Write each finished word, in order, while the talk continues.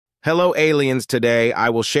Hello aliens, today I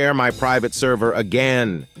will share my private server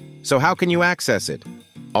again. So how can you access it?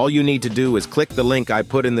 All you need to do is click the link I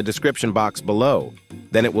put in the description box below.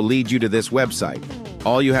 Then it will lead you to this website.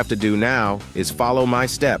 All you have to do now is follow my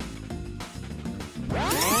step.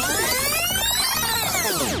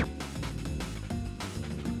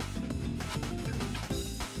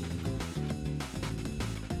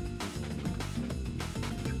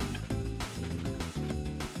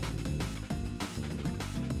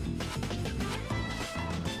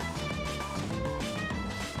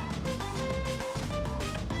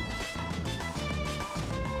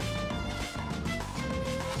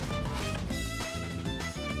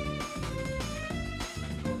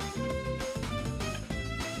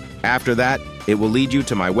 After that, it will lead you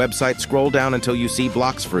to my website. Scroll down until you see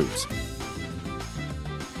Blox fruits.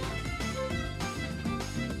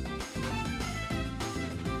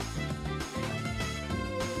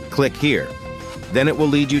 Click here. Then it will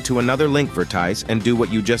lead you to another link for Tice and do what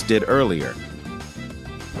you just did earlier.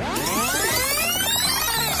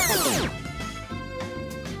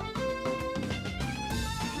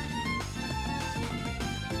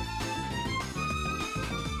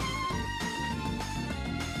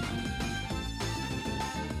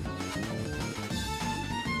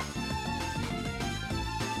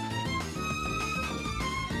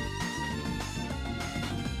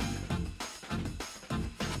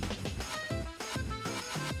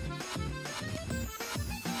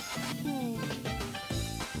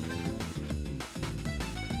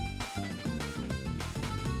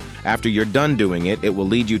 After you're done doing it, it will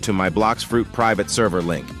lead you to my Blox Fruit private server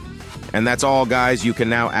link. And that's all, guys. You can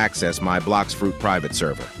now access my Blox Fruit private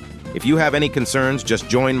server. If you have any concerns, just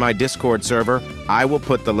join my Discord server. I will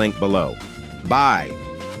put the link below. Bye.